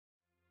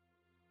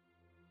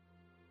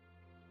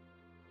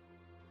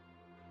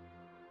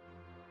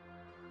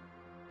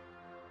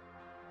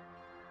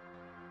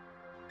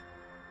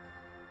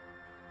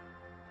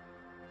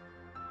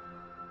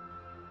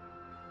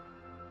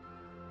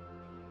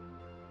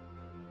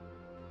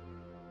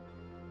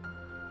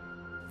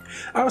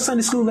Our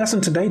Sunday school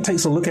lesson today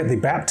takes a look at the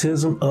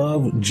baptism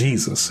of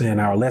Jesus. And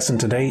our lesson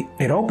today,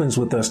 it opens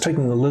with us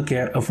taking a look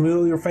at a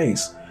familiar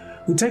face.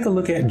 We take a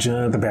look at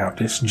John the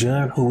Baptist.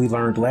 John, who we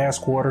learned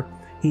last quarter,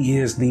 he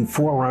is the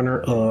forerunner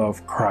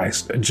of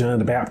Christ. John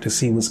the Baptist,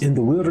 he was in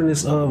the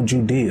wilderness of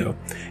Judea.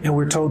 And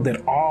we're told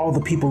that all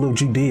the people of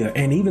Judea,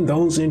 and even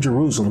those in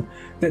Jerusalem,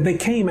 that they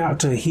came out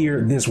to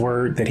hear this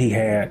word that he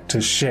had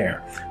to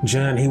share.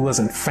 John, he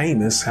wasn't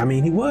famous. I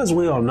mean, he was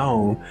well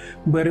known,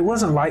 but it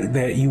wasn't like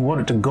that you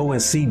wanted to go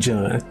and see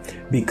John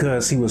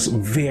because he was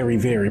very,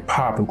 very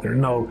popular.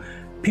 No,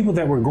 people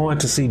that were going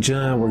to see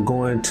John were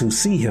going to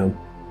see him,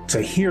 to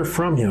hear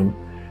from him,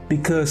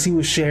 because he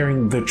was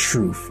sharing the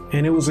truth.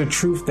 And it was a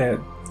truth that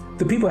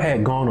the people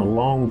had gone a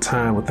long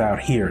time without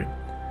hearing.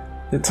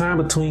 The time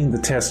between the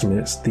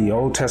Testaments, the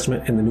Old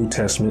Testament and the New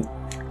Testament,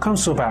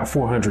 comes to about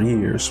 400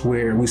 years,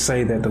 where we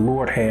say that the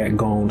Lord had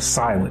gone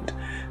silent.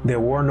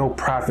 There were no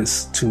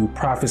prophets to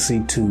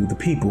prophecy to the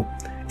people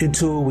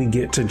until we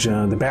get to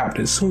John the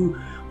Baptist, who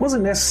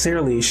wasn't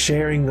necessarily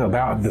sharing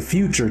about the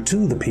future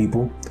to the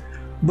people,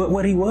 but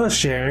what he was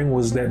sharing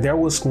was that there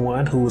was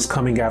one who was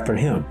coming after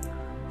him,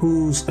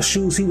 whose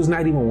shoes he was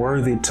not even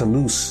worthy to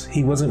loose.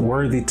 He wasn't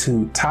worthy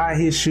to tie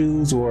his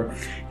shoes, or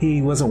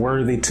he wasn't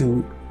worthy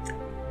to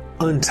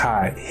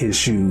untie his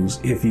shoes,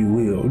 if you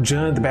will.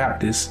 John the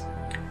Baptist,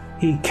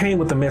 he came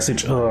with a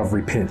message of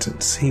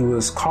repentance. He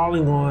was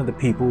calling on the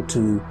people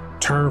to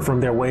turn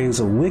from their ways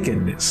of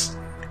wickedness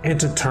and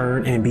to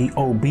turn and be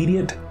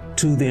obedient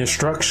to the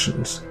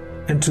instructions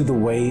and to the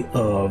way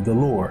of the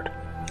Lord.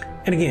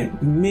 And again,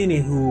 many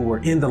who were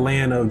in the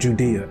land of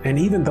Judea, and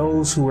even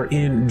those who were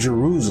in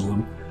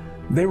Jerusalem,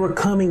 they were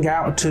coming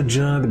out to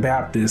John the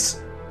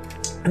Baptist,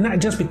 and not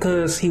just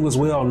because he was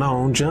well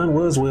known. John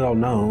was well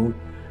known,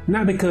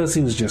 not because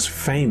he was just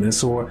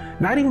famous, or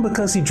not even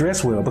because he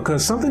dressed well,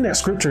 because something that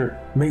scripture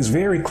makes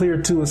very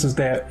clear to us is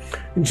that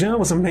John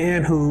was a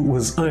man who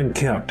was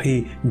unkempt.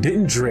 He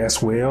didn't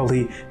dress well.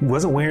 He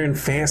wasn't wearing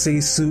fancy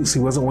suits. He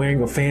wasn't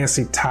wearing a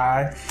fancy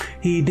tie.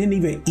 He didn't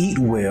even eat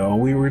well.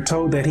 We were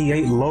told that he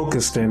ate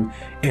locust and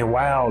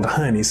wild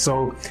honey.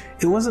 So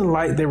it wasn't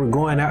like they were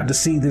going out to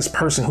see this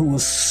person who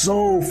was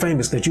so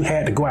famous that you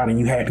had to go out and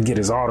you had to get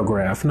his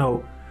autograph.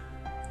 No.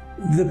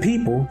 The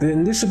people,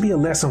 and this should be a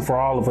lesson for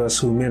all of us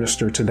who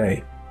minister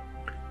today,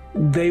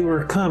 they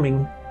were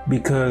coming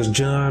because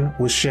John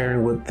was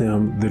sharing with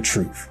them the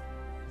truth.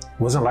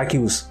 It wasn't like he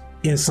was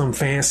in some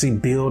fancy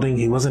building.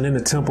 He wasn't in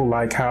a temple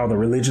like how the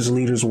religious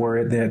leaders were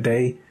at that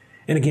day.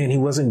 And again, he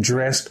wasn't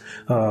dressed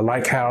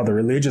like how the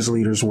religious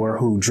leaders were,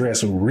 who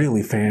dressed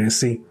really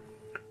fancy.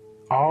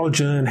 All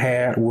John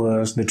had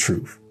was the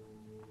truth,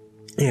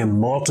 and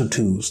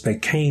multitudes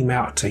that came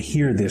out to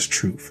hear this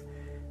truth.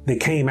 They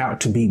came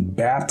out to be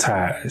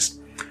baptized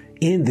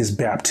in this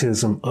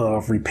baptism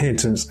of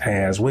repentance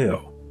as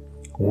well.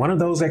 One of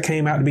those that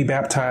came out to be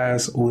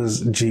baptized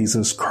was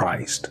Jesus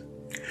Christ.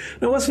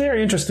 Now, what's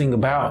very interesting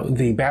about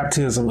the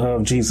baptism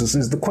of Jesus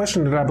is the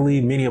question that I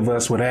believe many of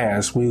us would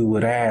ask. We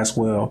would ask,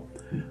 well,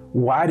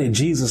 why did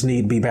Jesus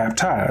need to be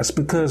baptized?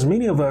 Because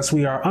many of us,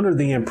 we are under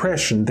the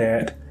impression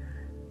that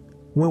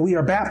when we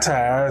are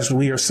baptized,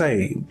 we are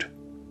saved.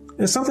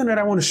 And something that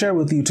I want to share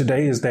with you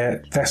today is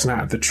that that's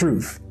not the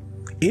truth.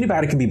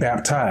 Anybody can be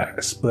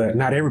baptized, but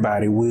not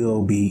everybody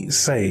will be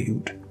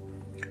saved.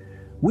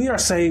 We are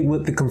saved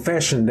with the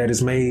confession that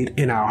is made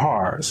in our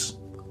hearts.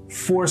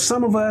 For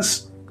some of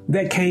us,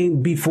 that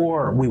came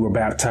before we were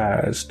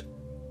baptized.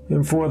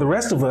 And for the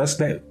rest of us,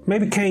 that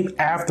maybe came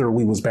after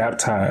we was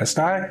baptized.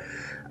 I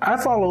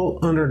follow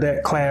under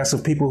that class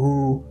of people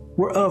who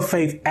were of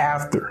faith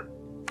after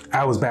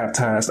I was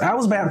baptized. I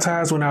was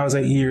baptized when I was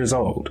 8 years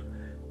old.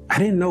 I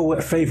didn't know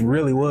what faith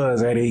really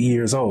was at 8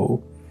 years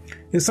old.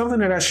 It's something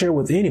that I share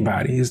with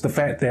anybody, is the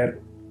fact that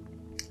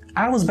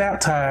I was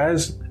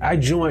baptized, I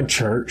joined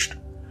church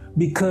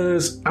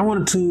because I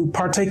wanted to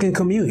partake in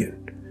communion.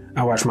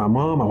 I watched my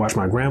mom, I watched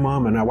my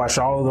grandmom, and I watched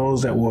all of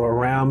those that were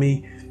around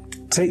me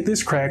take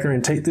this cracker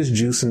and take this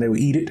juice, and they would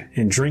eat it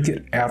and drink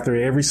it after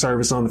every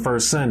service on the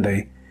first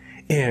Sunday.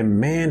 And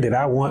man, did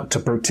I want to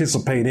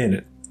participate in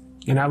it.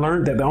 And I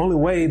learned that the only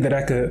way that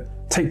I could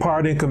take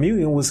part in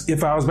communion was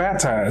if I was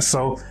baptized.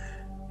 So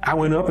I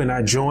went up and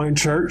I joined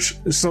church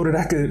so that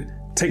I could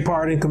take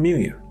part in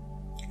communion.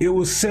 It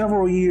was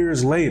several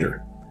years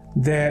later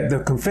that the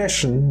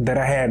confession that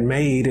I had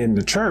made in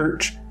the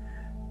church,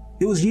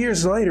 it was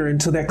years later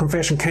until that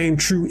confession came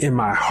true in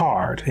my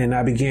heart. And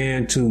I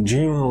began to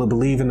genuinely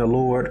believe in the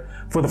Lord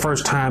for the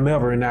first time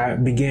ever. And I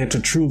began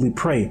to truly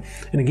pray.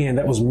 And again,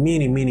 that was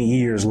many, many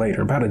years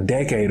later, about a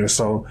decade or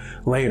so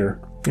later,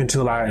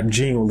 until I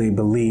genuinely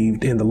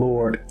believed in the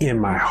Lord in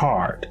my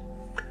heart.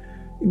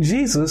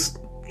 Jesus,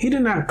 he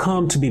did not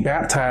come to be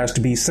baptized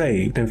to be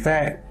saved. In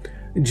fact,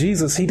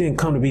 Jesus, he didn't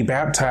come to be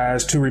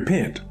baptized to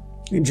repent.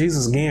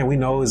 Jesus, again, we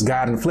know is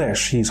God in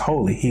flesh. He's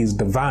holy. He's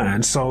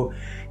divine. So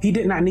he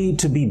did not need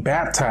to be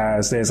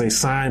baptized as a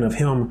sign of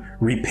him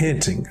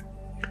repenting.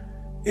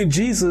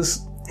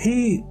 Jesus,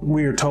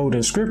 we are told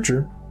in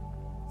scripture,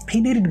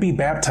 he needed to be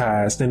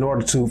baptized in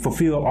order to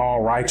fulfill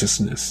all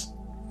righteousness.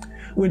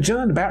 When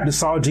John the Baptist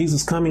saw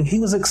Jesus coming, he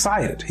was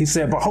excited. He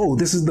said, "Behold,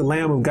 this is the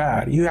Lamb of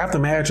God." You have to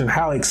imagine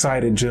how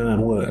excited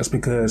John was,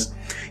 because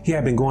he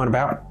had been going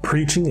about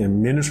preaching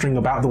and ministering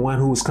about the one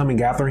who was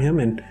coming after him.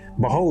 And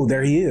behold,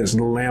 there he is,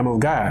 the Lamb of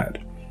God.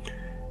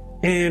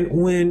 And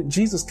when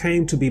Jesus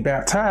came to be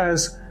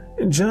baptized,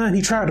 John,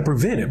 he tried to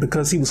prevent it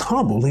because he was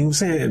humble. He was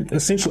saying,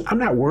 essentially, "I'm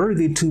not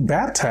worthy to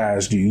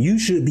baptize you. You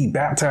should be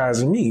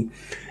baptizing me,"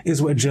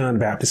 is what John the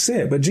Baptist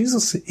said. But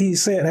Jesus, he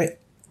said, "Hey,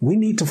 we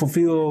need to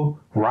fulfill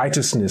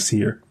righteousness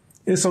here."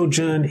 And so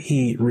John,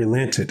 he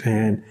relented,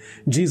 and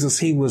Jesus,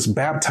 he was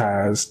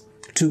baptized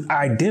to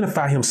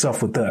identify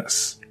himself with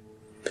us.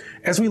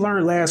 As we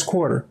learned last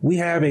quarter, we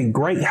have a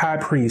great high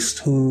priest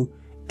who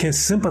can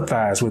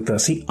sympathize with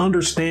us. He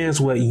understands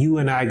what you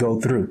and I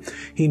go through.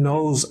 He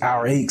knows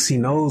our aches. He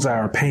knows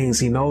our pains.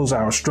 He knows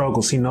our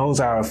struggles. He knows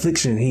our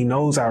affliction. He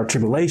knows our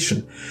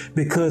tribulation,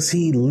 because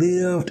he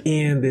lived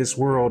in this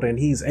world, and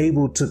he's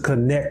able to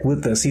connect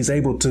with us. He's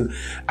able to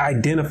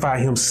identify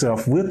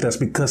himself with us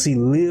because he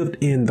lived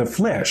in the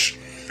flesh.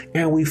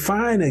 And we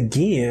find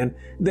again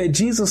that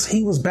Jesus,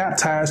 he was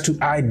baptized to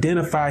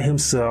identify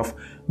himself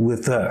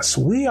with us.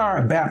 We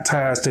are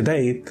baptized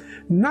today,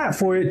 not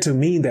for it to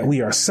mean that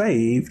we are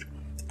saved.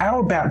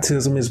 Our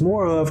baptism is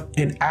more of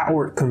an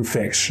outward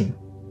confession.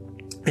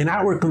 An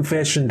outward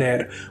confession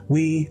that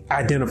we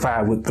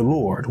identify with the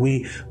Lord.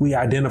 We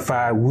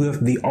identify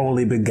with the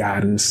only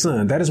begotten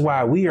Son. That is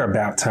why we are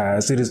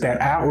baptized. It is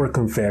that outward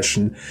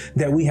confession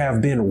that we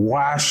have been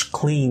washed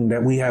clean,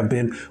 that we have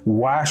been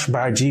washed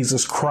by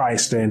Jesus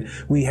Christ, and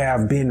we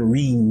have been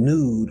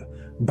renewed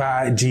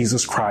by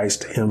Jesus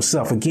Christ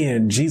himself.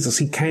 Again, Jesus,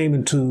 he came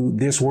into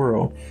this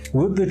world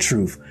with the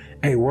truth,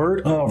 a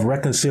word of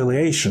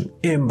reconciliation.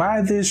 And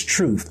by this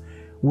truth,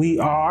 we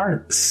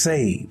are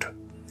saved.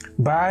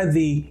 By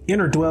the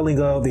inner dwelling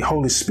of the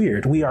Holy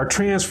Spirit, we are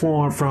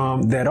transformed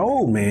from that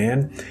old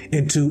man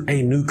into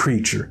a new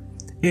creature.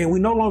 And we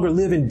no longer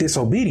live in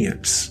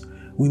disobedience.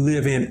 We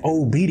live in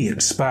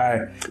obedience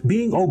by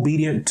being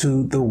obedient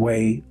to the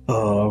way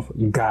of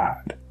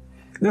God.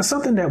 Now,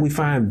 something that we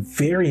find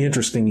very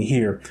interesting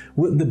here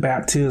with the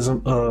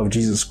baptism of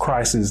Jesus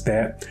Christ is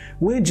that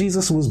when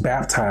Jesus was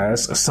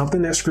baptized,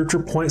 something that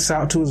scripture points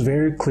out to us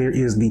very clear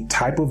is the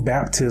type of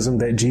baptism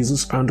that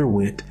Jesus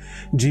underwent.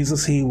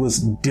 Jesus, he was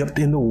dipped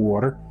in the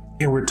water,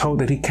 and we're told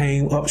that he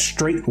came up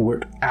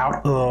straightward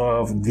out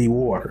of the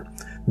water.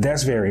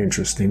 That's very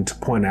interesting to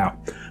point out.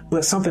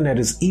 But something that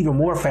is even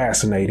more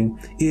fascinating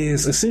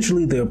is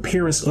essentially the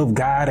appearance of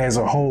God as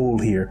a whole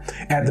here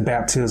at the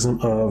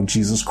baptism of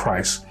Jesus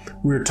Christ.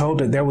 We're told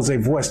that there was a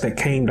voice that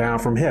came down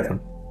from heaven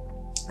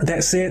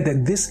that said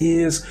that this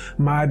is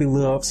my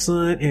beloved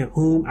Son in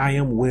whom I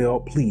am well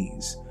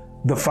pleased.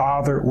 The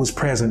Father was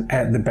present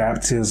at the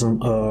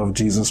baptism of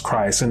Jesus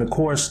Christ. And of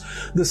course,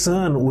 the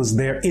Son was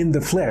there in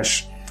the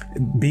flesh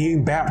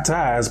being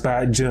baptized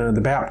by John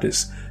the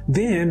Baptist.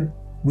 Then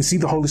we see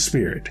the Holy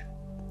Spirit,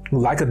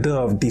 like a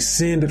dove,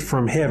 descended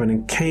from heaven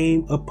and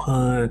came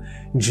upon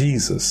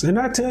Jesus. And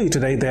I tell you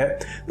today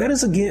that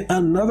is again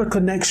another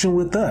connection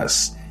with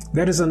us.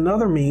 That is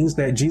another means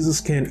that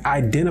Jesus can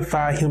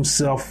identify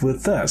himself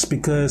with us,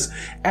 because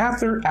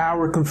after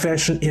our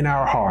confession in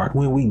our heart,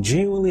 when we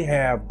genuinely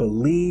have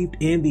believed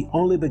in the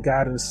only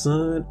begotten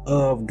Son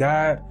of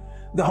God,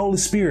 the Holy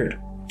Spirit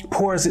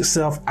pours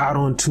itself out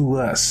onto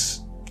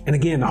us. And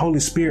again, the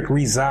Holy Spirit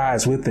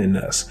resides within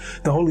us.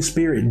 The Holy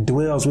Spirit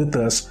dwells with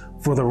us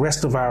for the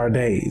rest of our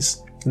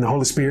days. And the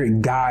Holy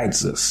Spirit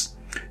guides us.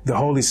 The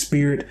Holy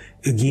Spirit,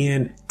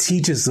 again,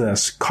 teaches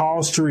us,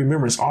 calls to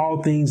remembrance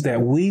all things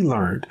that we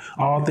learned,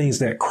 all things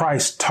that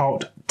Christ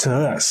taught to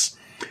us.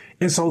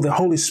 And so the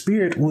Holy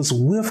Spirit was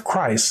with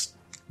Christ,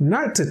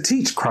 not to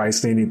teach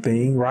Christ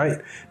anything,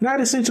 right?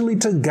 Not essentially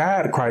to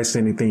guide Christ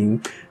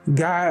anything.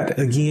 God,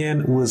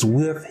 again, was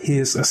with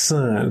his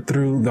Son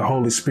through the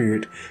Holy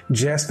Spirit,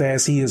 just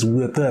as he is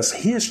with us,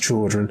 his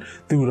children,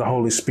 through the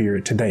Holy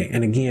Spirit today.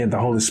 And again, the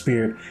Holy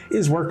Spirit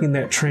is working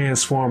that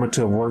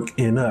transformative work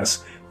in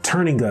us,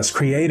 turning us,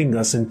 creating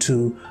us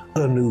into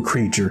a new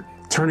creature,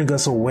 turning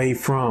us away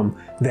from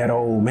that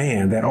old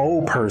man, that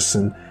old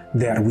person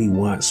that we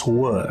once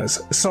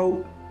was.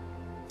 So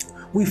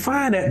we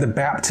find at the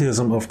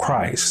baptism of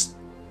Christ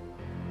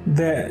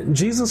that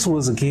Jesus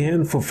was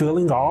again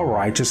fulfilling all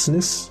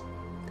righteousness.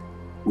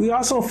 We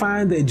also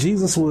find that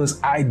Jesus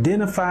was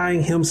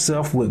identifying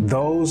himself with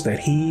those that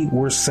he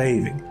was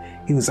saving.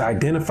 He was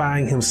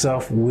identifying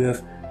himself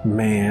with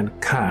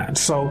mankind.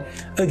 So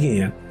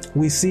again,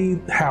 we see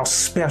how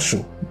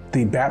special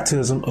the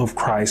baptism of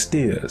Christ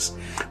is.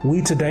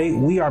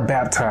 We are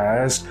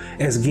baptized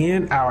as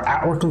again our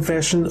outward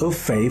confession of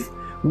faith.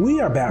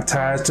 We are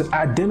baptized to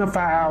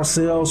identify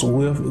ourselves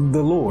with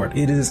the Lord.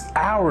 It is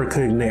our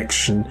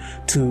connection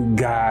to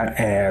God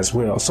as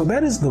well. So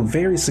that is the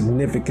very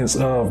significance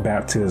of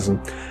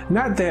baptism.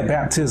 Not that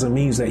baptism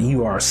means that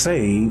you are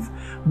saved,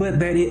 but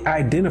that it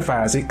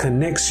identifies, it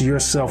connects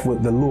yourself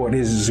with the Lord. It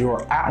is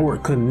your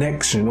outward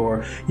connection,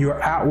 or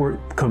your outward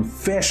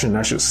confession,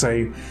 I should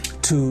say,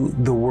 to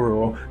the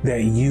world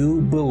that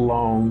you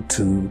belong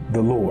to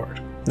the Lord.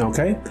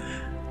 Okay?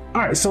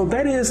 All right, so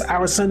that is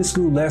our Sunday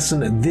school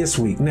lesson this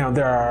week. Now,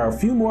 there are a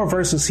few more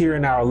verses here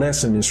in our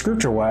lesson in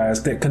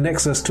scripture-wise that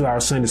connects us to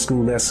our Sunday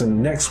school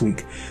lesson next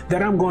week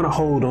that I'm going to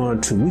hold on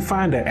to. We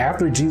find that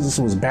after Jesus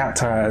was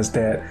baptized,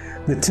 that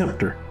the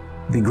tempter,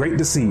 the great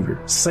deceiver,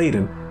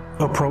 Satan,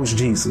 approached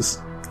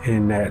Jesus,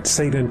 and that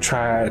Satan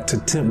tried to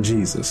tempt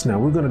Jesus. Now,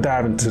 we're going to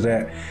dive into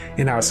that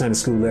in our Sunday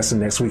school lesson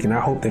next week, and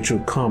I hope that you'll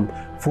come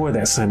for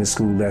that Sunday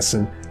school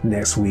lesson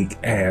next week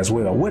as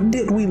well. What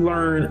did we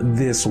learn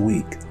this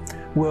week?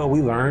 Well,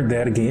 we learned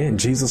that, again,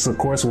 Jesus, of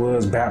course,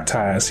 was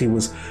baptized. He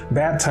was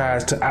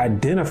baptized to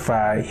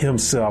identify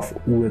himself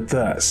with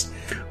us.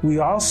 We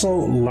also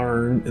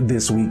learned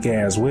this week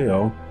as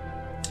well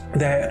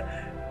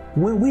that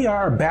when we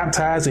are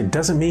baptized, it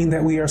doesn't mean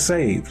that we are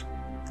saved.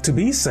 To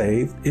be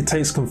saved, it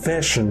takes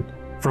confession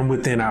from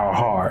within our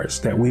hearts,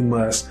 that we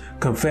must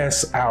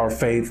confess our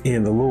faith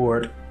in the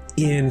Lord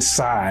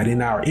inside,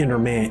 in our inner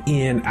man,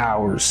 in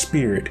our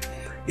spirit,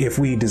 if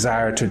we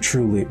desire to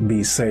truly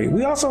be saved.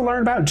 We also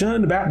learned about John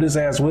the Baptist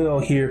as well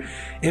here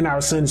in our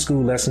Sunday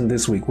school lesson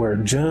this week, where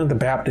John the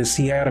Baptist,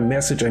 he had a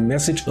message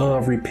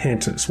of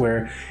repentance,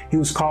 where he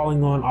was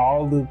calling on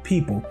all the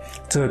people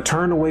to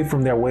turn away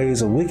from their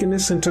ways of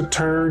wickedness and to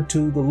turn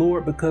to the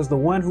Lord, because the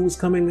one who was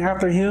coming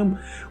after him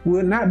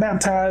would not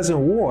baptize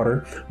in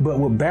water, but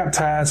would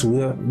baptize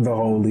with the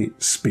Holy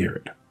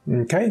Spirit.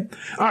 Okay.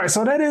 All right.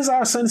 So that is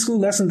our Sunday school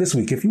lesson this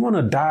week. If you want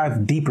to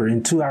dive deeper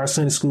into our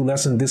Sunday school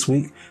lesson this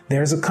week,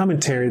 there's a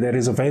commentary that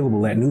is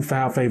available at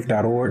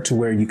newfoundfaith.org, to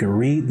where you can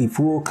read the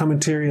full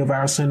commentary of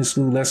our Sunday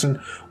school lesson,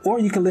 or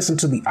you can listen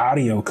to the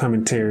audio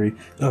commentary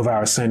of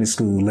our Sunday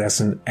school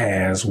lesson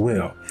as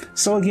well.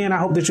 So again, I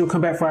hope that you'll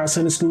come back for our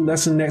Sunday school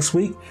lesson next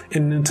week.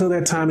 And until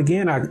that time,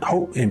 again, I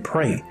hope and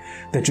pray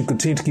that you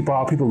continue to keep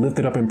all people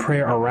lifted up in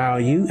prayer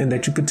around you, and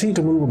that you continue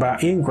to move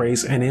about in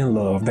grace and in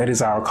love. That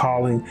is our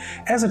calling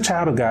as a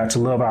child of God, to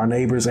love our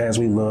neighbors as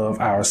we love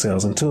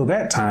ourselves. Until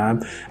that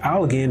time,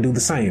 I'll again do the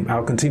same.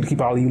 I'll continue to keep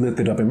all of you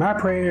lifted up in my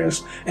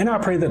prayers, and I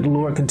pray that the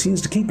Lord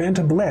continues to keep and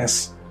to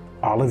bless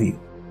all of you.